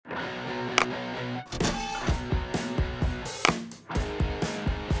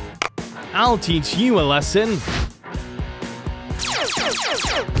I'll teach you a lesson.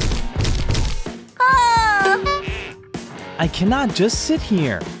 I cannot just sit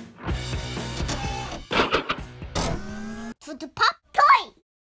here. DuDuPopTOY!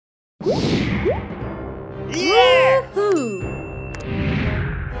 Yeah! Woohoo!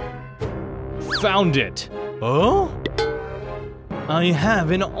 Found it. Oh? I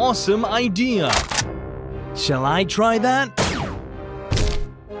have an awesome idea. Shall I try that?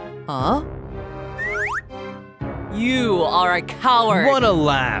 Huh? You are a coward. What a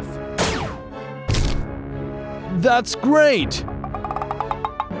laugh. That's great.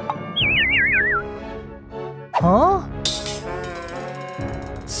 Huh?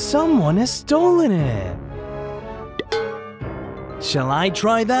 Someone has stolen it. Shall I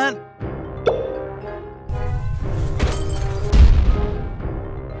try that?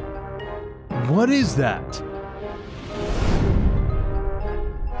 What is that?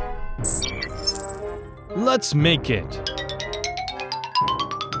 Let's make it.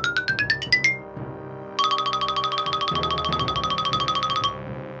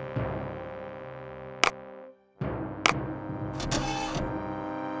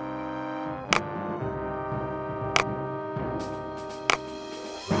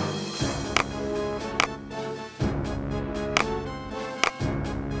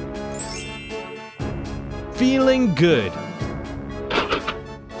 Feeling good.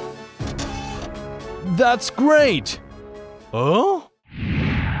 That's great! Oh?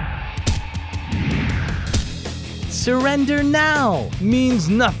 Surrender now means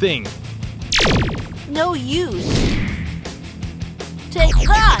nothing. No use. Take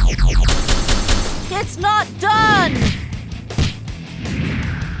that! It's not done!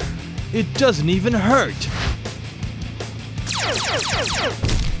 It doesn't even hurt.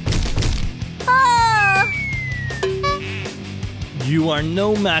 You are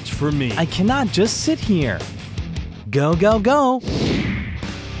no match for me. I cannot just sit here. Go, go, go.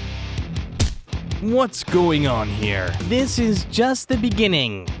 What's going on here? This is just the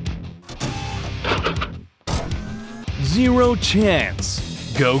beginning. Zero chance.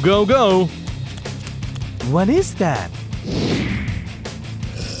 Go, go, go. What is that?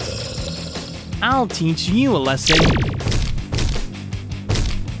 I'll teach you a lesson.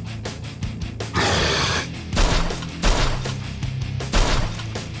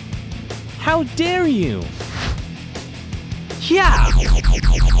 How dare you? Yeah!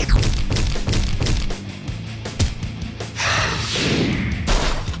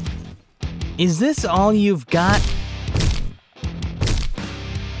 Is this all you've got?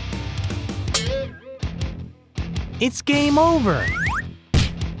 It's game over.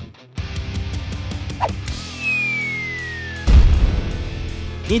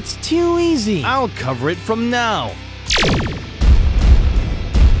 It's too easy. I'll cover it from now.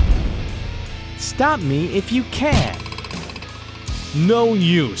 Stop me if you can. No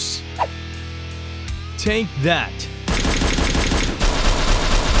use. Take that.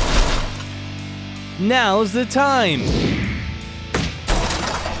 Now's the time.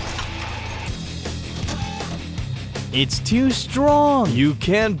 It's too strong. You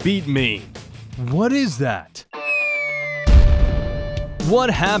can't beat me. What is that? What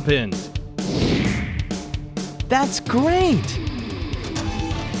happened? That's great.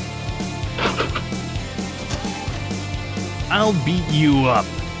 I'll beat you up.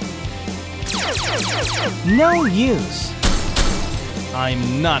 No use.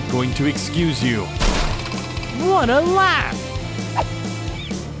 I'm not going to excuse you. What a laugh!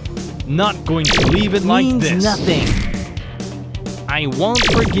 Not going to leave it like this. Means nothing. I won't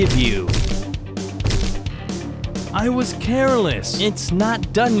forgive you. I was careless. It's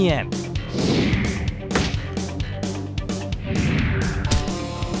not done yet.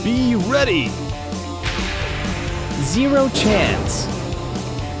 Be ready. Zero chance.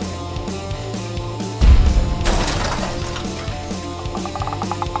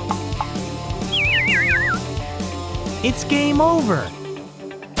 It's game over.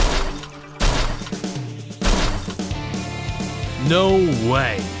 No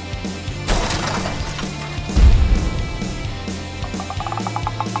way.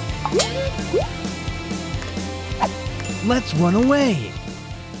 Let's run away.